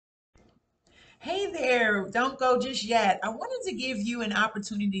Hey there, don't go just yet. I wanted to give you an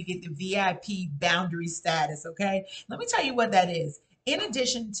opportunity to get the VIP boundary status, okay? Let me tell you what that is. In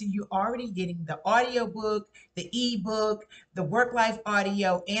addition to you already getting the audiobook, the ebook, the work life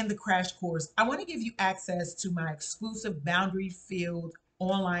audio, and the crash course, I want to give you access to my exclusive boundary filled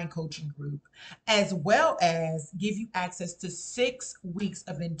online coaching group, as well as give you access to 6 weeks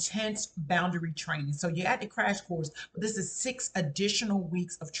of intense boundary training. So you had the crash course, but this is 6 additional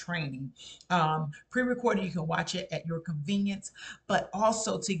weeks of training, pre-recorded. You can watch it at your convenience, but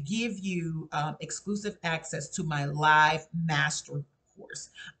also to give you exclusive access to my live master course.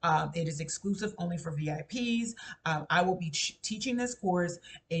 It is exclusive only for VIPs. I will be teaching this course,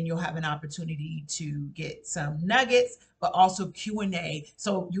 and you'll have an opportunity to get some nuggets, but also Q&A.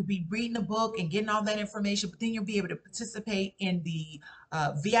 So you'll be reading the book and getting all that information, but then you'll be able to participate in the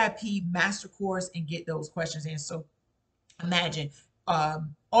VIP master course and get those questions in. So imagine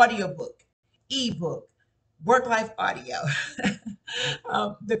audiobook, ebook, work life audio,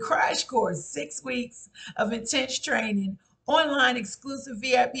 the crash course, 6 weeks of intense training, online exclusive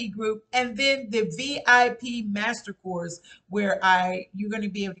VIP group, and then the VIP master course where I you're going to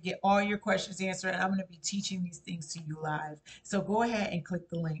be able to get all your questions answered. And I'm going to be teaching these things to you live. So go ahead and click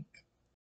the link.